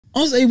I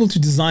was able to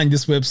design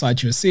this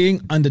website you're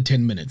seeing under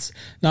 10 minutes.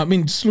 Now, I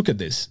mean, just look at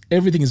this.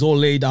 Everything is all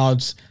laid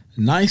out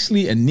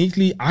nicely and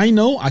neatly. I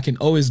know I can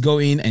always go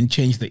in and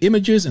change the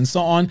images and so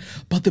on,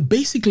 but the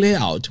basic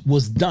layout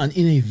was done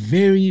in a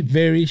very,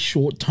 very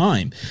short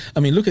time.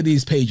 I mean, look at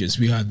these pages.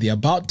 We have the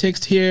about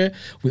text here.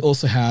 We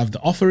also have the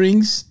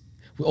offerings.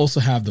 We also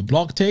have the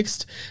blog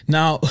text.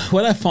 Now,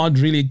 what I found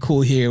really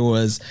cool here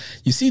was,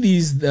 you see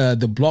these,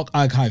 the blog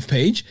archive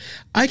page.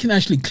 I can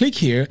actually click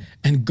here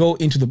and go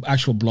into the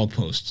actual blog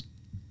post.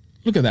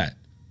 Look at that.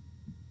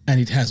 And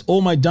it has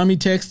all my dummy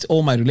text,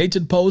 all my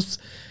related posts,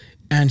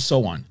 and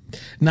so on.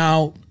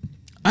 Now,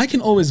 I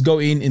can always go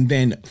in and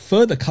then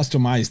further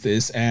customize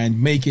this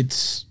and make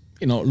it,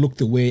 look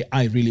the way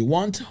I really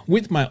want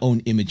with my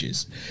own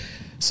images.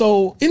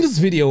 So in this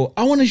video,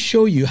 I want to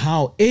show you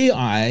how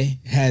AI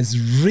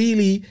has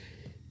really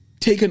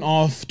taken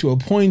off to a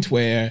point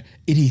where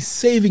it is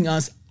saving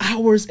us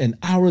hours and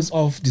hours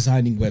of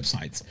designing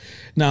websites.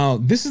 Now,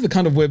 this is the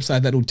kind of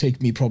website that will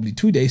take me probably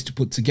 2 days to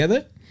put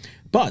together.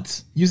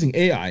 But using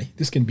AI,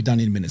 this can be done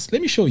in minutes.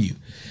 Let me show you.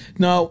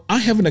 Now, I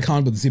have an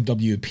account with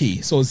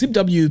ZipWP. So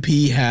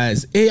ZipWP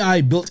has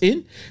AI built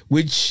in,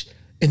 which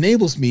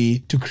enables me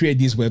to create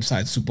these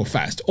websites super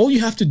fast. All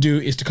you have to do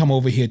is to come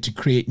over here to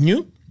create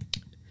new,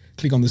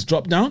 click on this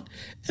drop down,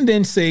 and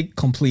then say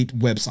complete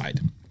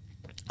website.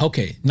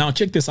 Okay, now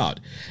check this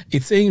out.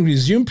 It's saying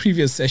resume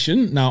previous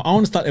session. Now I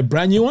want to start a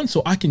brand new one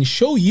so I can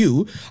show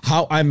you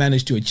how I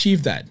managed to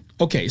achieve that.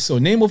 Okay, so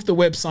name of the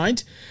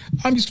website,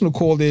 I'm just going to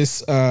call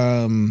this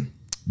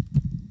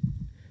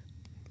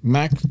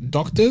Mac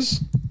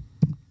Doctors.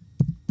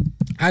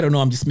 I don't know,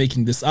 I'm just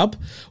making this up.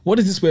 What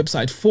is this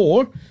website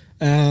for?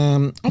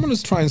 I'm going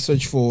to try and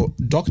search for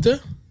doctor.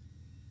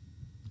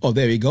 Oh,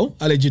 there we go.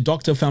 Allergy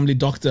doctor, family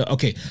doctor.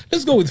 Okay,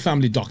 let's go with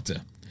family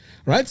doctor.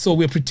 Right, so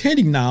we're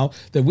pretending now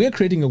that we're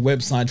creating a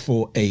website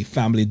for a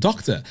family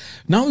doctor.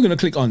 Now we're going to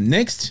click on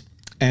next.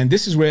 And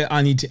this is where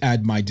I need to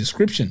add my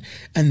description.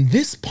 And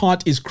this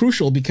part is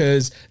crucial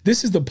because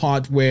this is the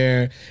part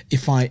where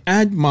if I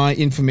add my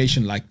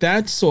information like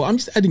that, so I'm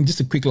just adding just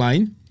a quick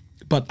line,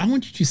 but I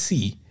want you to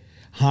see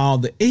how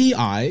the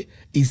AI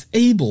is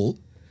able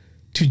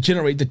to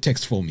generate the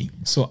text for me.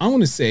 So I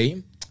want to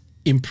say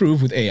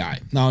improve with AI.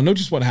 Now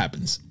notice what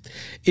happens.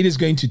 It is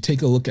going to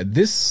take a look at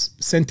this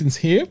sentence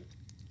here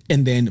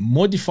and then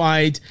modify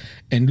it,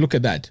 and look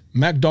at that.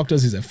 Mac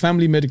Doctors is a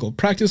family medical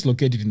practice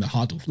located in the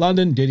heart of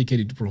London,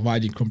 dedicated to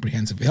providing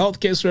comprehensive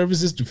healthcare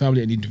services to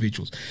family and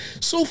individuals.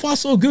 So far,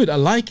 so good. I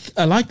like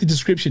the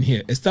description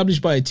here.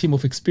 Established by a team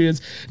of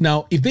experience.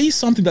 Now, if there is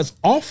something that's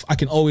off, I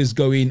can always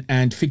go in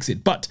and fix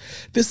it. But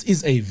this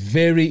is a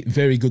very,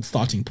 very good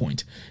starting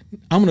point.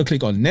 I'm going to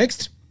click on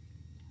next,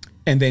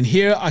 and then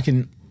here I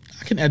can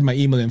add my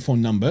email and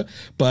phone number,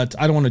 but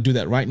I don't want to do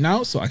that right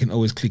now, so I can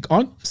always click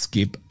on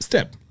skip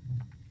step.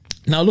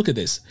 Now look at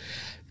this.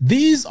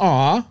 These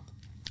are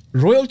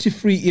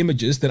royalty-free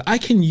images that I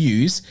can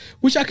use,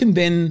 which I can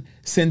then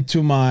send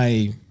to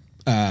my,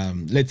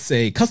 let's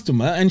say,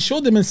 customer and show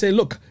them and say,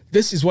 look,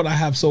 this is what I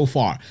have so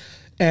far.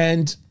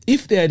 And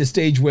if they're at a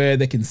stage where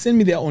they can send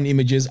me their own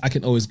images, I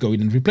can always go in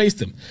and replace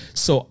them.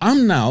 So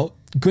I'm now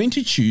going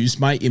to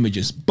choose my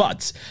images,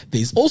 but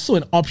there's also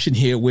an option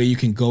here where you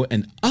can go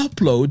and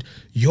upload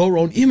your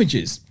own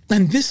images.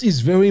 And this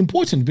is very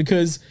important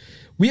because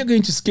we are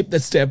going to skip that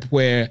step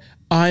where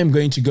I'm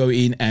going to go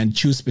in and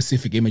choose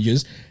specific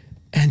images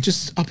and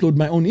just upload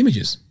my own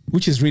images,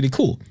 which is really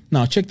cool.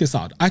 Now check this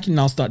out. I can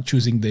now start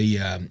choosing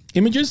the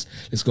images.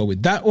 Let's go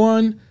with that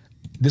one.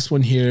 This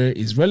one here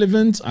is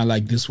relevant. I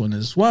like this one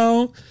as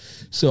well.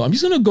 So I'm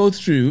just going to go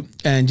through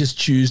and just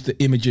choose the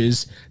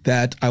images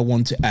that I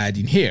want to add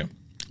in here.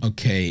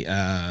 Okay,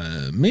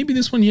 maybe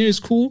this one here is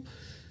cool.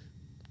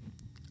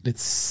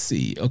 Let's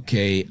see.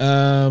 Okay,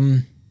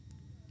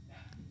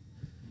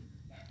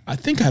 I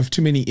think I have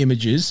too many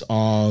images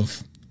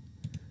of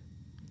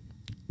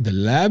the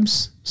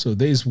labs. So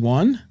there's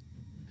one.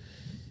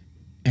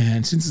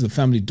 And since it's a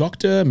family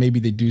doctor,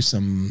 maybe they do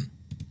some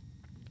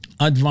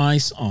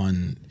advice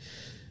on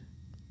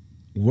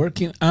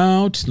working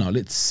out. Now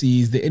let's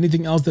see, is there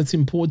anything else that's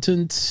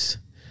important?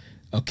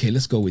 Okay,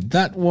 let's go with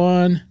that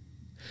one.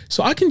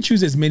 So I can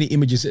choose as many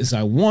images as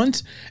I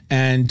want.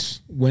 And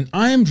when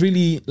I'm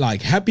really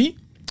happy,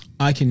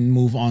 I can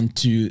move on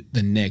to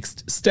the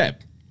next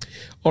step.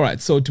 All right,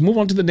 so to move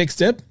on to the next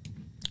step,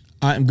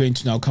 I am going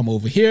to now come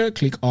over here,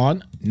 click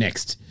on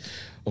next.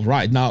 All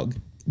right, now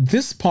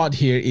this part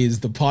here is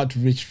the part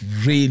which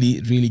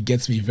really, really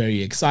gets me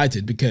very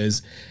excited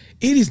because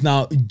it is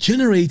now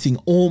generating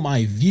all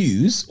my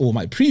views or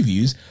my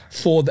previews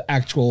for the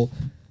actual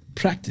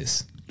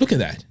practice. Look at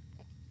that.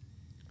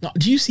 Now,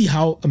 do you see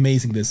how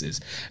amazing this is?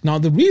 Now,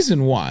 the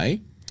reason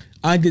why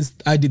I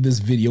did this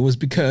video was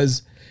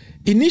because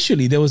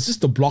initially there was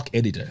just a block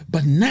editor,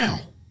 but now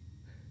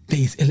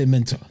there's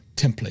Elementor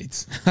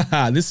templates.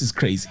 This is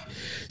crazy.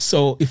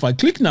 So if I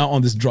click now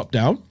on this drop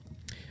down,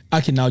 I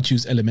can now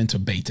choose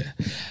Elementor Beta.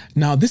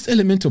 Now this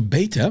Elementor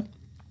Beta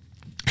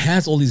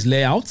has all these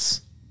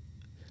layouts,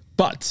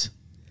 but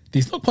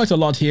There's not quite a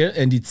lot here,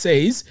 and it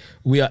says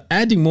we are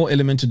adding more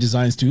Elementor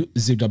designs to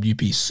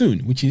ZipWP soon,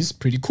 which is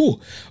pretty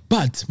cool.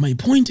 But my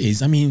point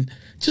is, I mean,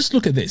 just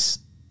look at this.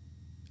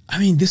 I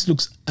mean, this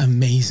looks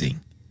amazing.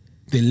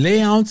 The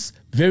layouts,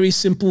 very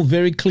simple,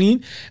 very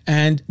clean.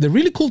 And the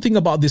really cool thing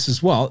about this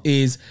as well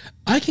is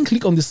I can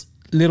click on this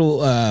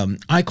little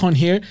icon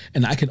here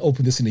and I can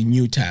open this in a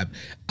new tab.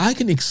 I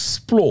can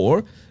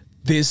explore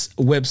this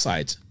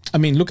website. I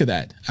mean, look at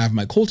that. I have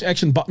my call to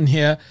action button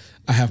here.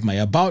 I have my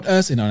about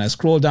us, and when I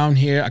scroll down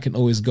here, I can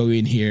always go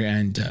in here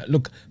and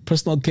look,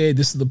 personal care.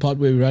 This is the part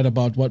where we write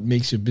about what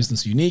makes your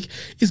business unique.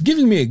 It's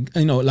giving me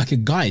like a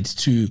guide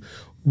to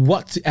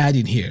what to add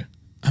in here.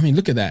 I mean,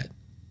 look at that.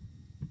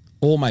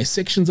 All my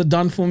sections are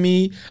done for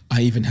me.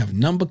 I even have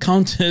number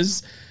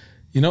counters.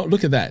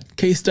 Look at that.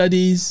 Case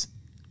studies.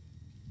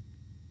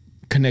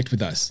 Connect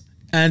with us.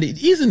 And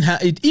it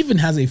even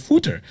has a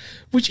footer,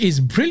 which is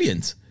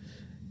brilliant.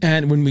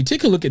 And when we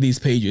take a look at these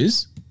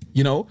pages,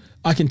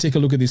 I can take a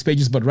look at these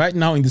pages, but right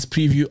now in this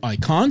preview, I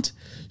can't.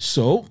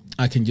 So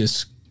I can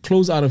just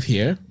close out of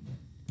here.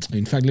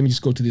 In fact, let me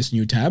just go to this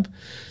new tab.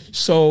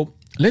 So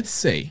let's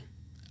say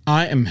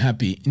I am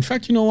happy. In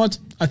fact, you know what?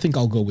 I think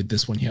I'll go with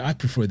this one here. I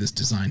prefer this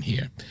design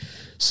here.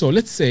 So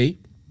let's say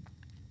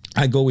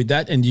I go with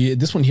that. And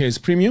this one here is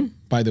premium,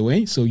 by the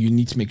way. So you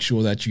need to make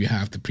sure that you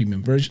have the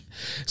premium version.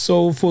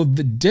 So for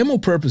the demo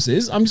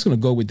purposes, I'm just going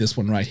to go with this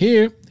one right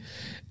here.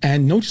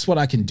 And notice what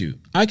I can do.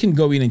 I can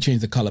go in and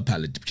change the color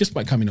palette just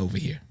by coming over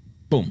here.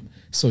 Boom.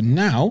 So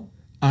now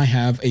I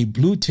have a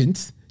blue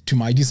tint to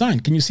my design.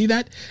 Can you see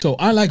that? So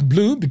I like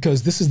blue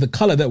because this is the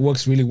color that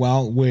works really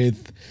well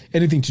with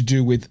anything to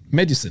do with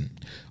medicine.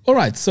 All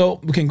right, so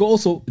we can go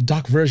also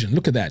dark version.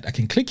 Look at that. I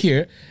can click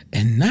here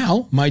and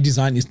now my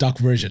design is dark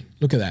version.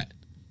 Look at that.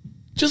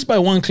 Just by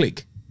one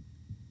click.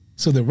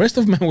 So the rest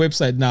of my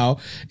website now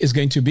is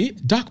going to be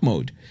dark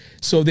mode.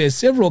 So there's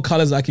several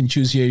colors I can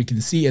choose here. You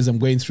can see as I'm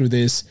going through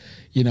this,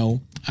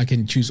 I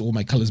can choose all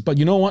my colors. But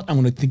you know what?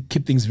 I'm going to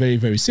keep things very,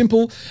 very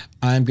simple.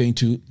 I'm going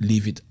to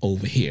leave it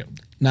over here.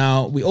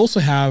 Now, we also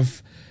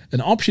have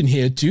an option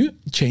here to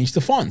change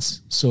the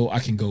fonts. So I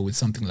can go with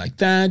something like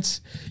that.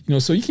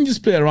 So you can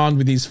just play around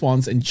with these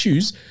fonts and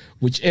choose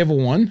whichever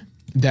one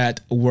that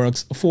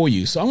works for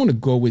you. So I'm going to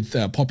go with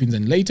Poppins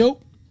and Lato.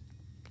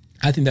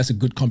 I think that's a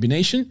good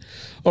combination.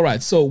 All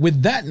right, so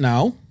with that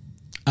now,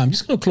 I'm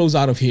just going to close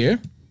out of here.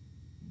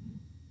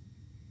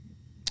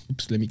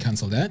 Oops, let me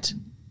cancel that.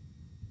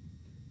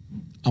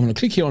 I'm going to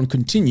click here on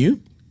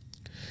continue.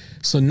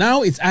 So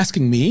now it's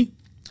asking me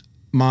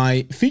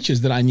my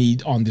features that I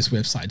need on this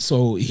website.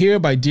 So here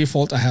by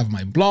default, I have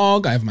my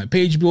blog, I have my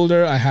page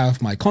builder, I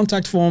have my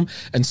contact form,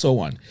 and so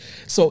on.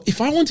 So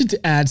if I wanted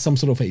to add some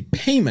sort of a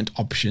payment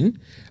option,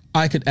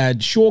 I could add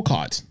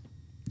Surecard.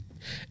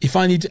 If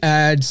I need to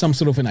add some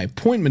sort of an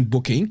appointment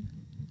booking,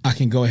 I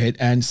can go ahead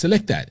and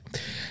select that.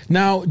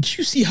 Now, do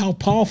you see how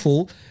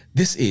powerful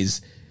this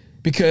is?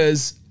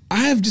 Because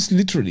I have just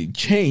literally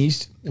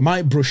changed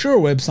my brochure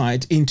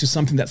website into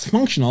something that's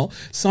functional,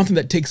 something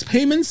that takes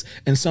payments,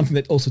 and something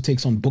that also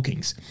takes on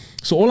bookings.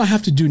 So all I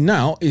have to do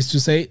now is to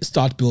say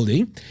start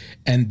building.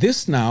 And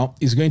this now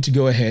is going to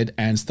go ahead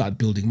and start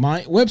building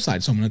my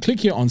website. So I'm going to click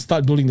here on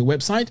start building the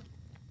website.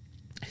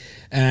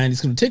 And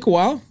it's going to take a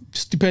while,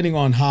 just depending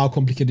on how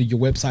complicated your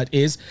website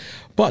is.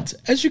 But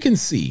as you can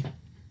see,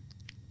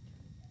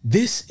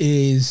 this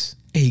is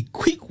a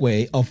quick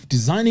way of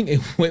designing a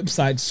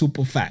website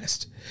super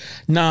fast.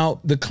 Now,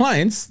 the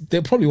clients, they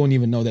probably won't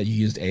even know that you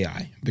used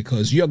AI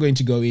because you're going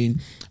to go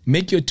in,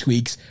 make your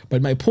tweaks.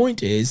 But my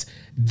point is,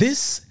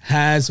 this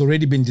has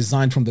already been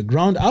designed from the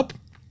ground up,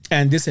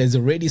 and this has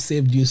already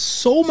saved you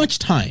so much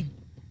time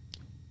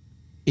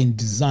in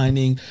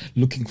designing,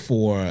 looking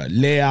for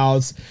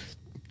layouts,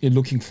 you're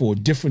looking for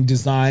different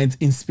designs,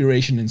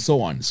 inspiration, and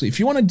so on. So if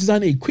you want to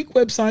design a quick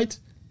website,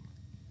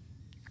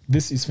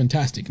 this is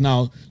fantastic.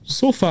 Now,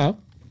 so far,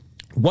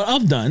 what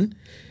I've done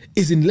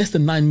is in less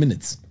than 9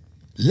 minutes.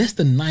 Less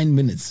than 9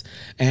 minutes.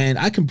 And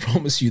I can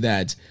promise you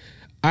that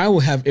I will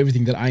have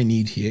everything that I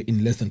need here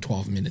in less than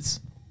 12 minutes.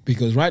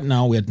 Because right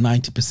now we're at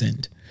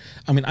 90%.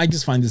 I mean, I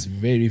just find this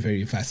very,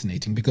 very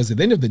fascinating because at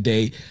the end of the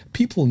day,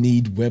 people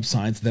need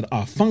websites that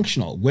are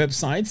functional,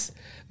 websites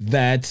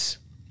that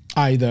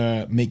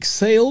either make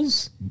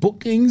sales,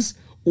 bookings,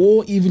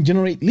 or even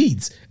generate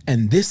leads.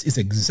 And this is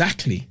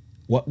exactly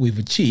what we've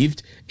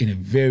achieved in a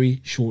very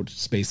short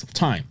space of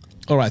time.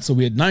 All right, so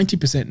we're at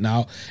 90%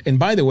 now. And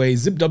by the way,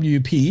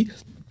 ZipWP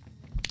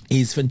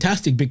is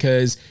fantastic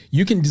because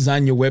you can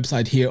design your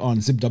website here on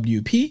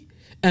ZipWP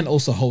and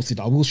also host it.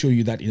 I will show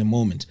you that in a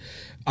moment.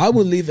 I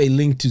will leave a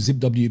link to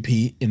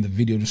ZipWP in the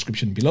video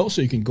description below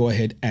so you can go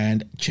ahead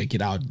and check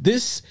it out.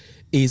 This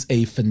is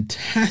a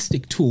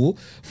fantastic tool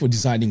for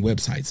designing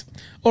websites.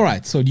 All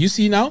right, so do you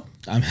see now?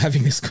 I'm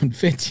having this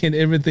confetti and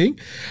everything.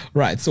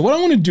 Right, so what I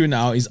want to do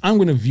now is I'm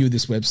going to view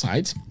this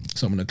website.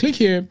 So I'm going to click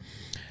here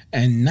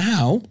and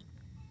now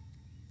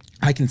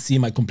I can see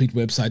my complete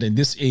website, and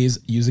this is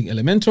using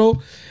Elementor,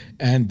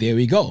 and there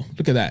we go.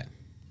 Look at that.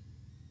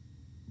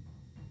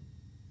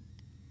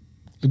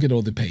 Look at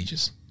all the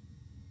pages.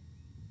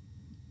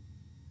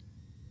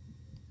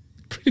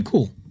 Pretty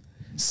cool.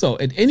 So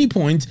at any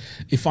point,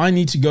 if I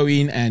need to go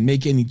in and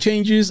make any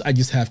changes, I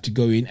just have to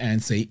go in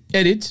and say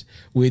edit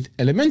with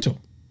Elementor.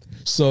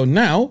 So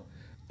now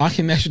I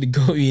can actually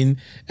go in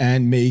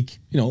and make,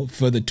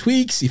 further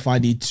tweaks if I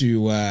need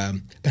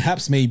to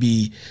perhaps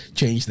maybe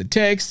change the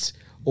text,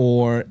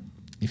 or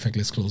in fact,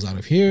 let's close out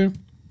of here.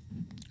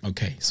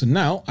 Okay, so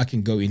now I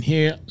can go in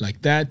here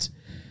like that.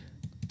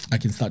 I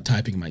can start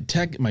typing my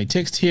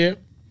text here.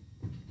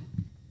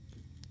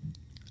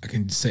 I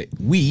can say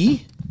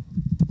we.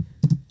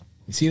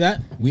 You see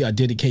that? We are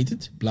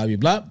dedicated, blah, blah,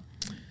 blah.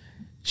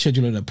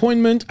 Schedule an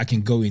appointment. I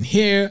can go in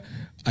here.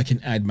 I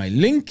can add my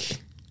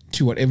link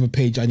to whatever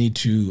page I need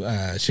to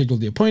schedule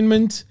the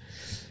appointment.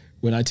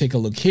 When I take a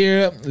look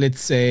here,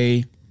 let's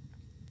say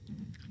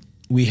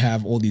we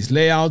have all these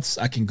layouts.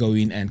 I can go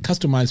in and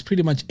customize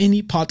pretty much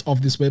any part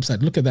of this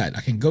website. Look at that.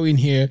 I can go in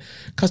here,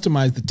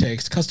 customize the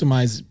text,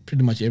 customize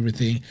pretty much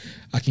everything.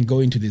 I can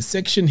go into this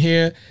section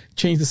here,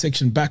 change the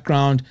section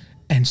background,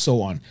 and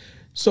so on.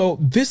 So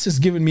this has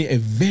given me a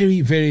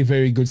very, very,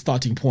 very good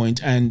starting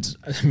point. And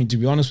I mean, to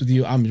be honest with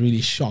you, I'm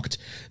really shocked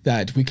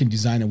that we can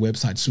design a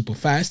website super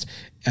fast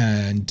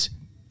and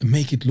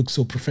make it look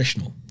so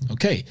professional.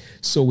 Okay,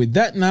 so with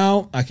that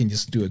now, I can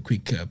just do a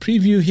quick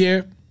preview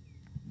here.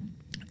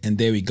 And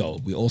there we go.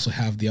 We also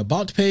have the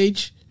about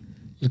page.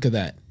 Look at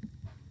that.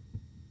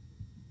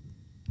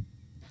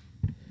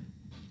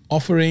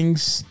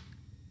 Offerings.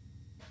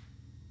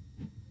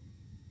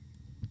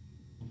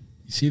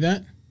 You see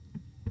that?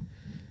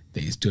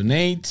 There's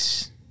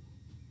donate.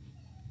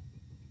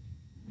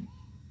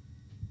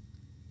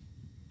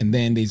 And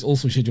then there's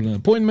also schedule an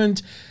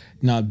appointment.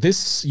 Now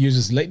this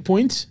uses late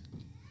point,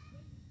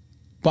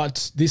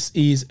 but this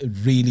is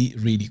really,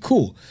 really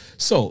cool.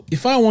 So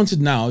if I wanted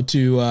now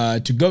to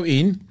go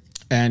in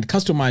and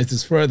customize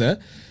this further,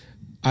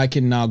 I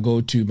can now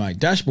go to my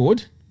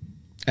dashboard,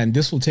 and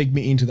this will take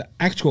me into the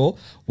actual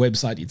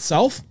website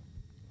itself.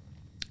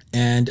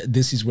 And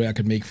this is where I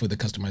can make further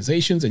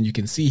customizations. And you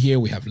can see here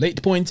we have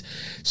late point.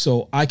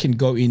 So I can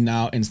go in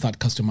now and start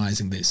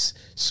customizing this.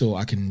 So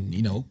I can,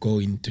 go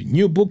into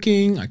new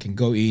booking. I can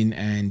go in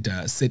and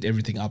set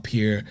everything up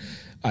here.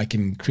 I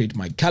can create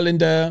my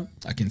calendar.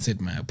 I can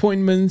set my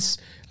appointments.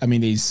 I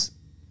mean, there's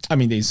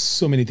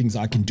so many things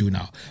I can do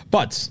now.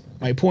 But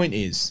my point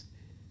is,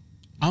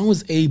 I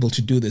was able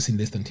to do this in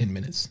less than 10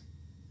 minutes.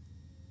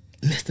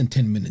 Less than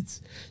 10 minutes.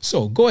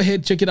 So go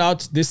ahead, check it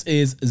out. This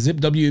is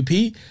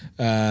ZipWP.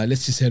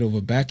 Let's just head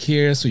over back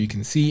here so you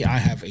can see I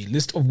have a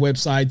list of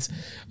websites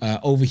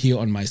over here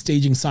on my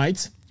staging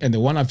sites. And the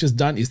one I've just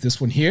done is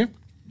this one here.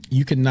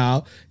 You can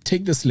now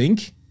take this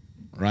link,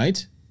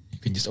 right? You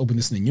can just open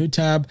this in a new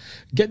tab,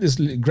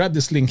 grab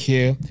this link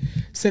here,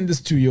 send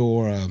this to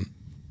your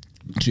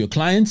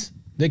clients.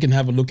 They can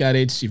have a look at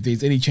it. If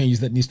there's any changes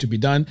that needs to be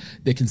done,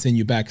 they can send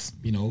you back,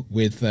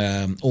 with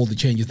all the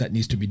changes that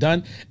needs to be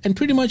done. And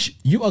pretty much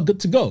you are good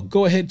to go.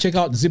 Go ahead, check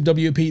out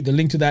ZipWP. The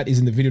link to that is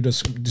in the video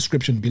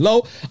description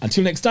below.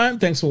 Until next time,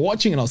 thanks for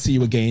watching, and I'll see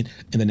you again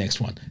in the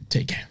next one.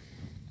 Take care.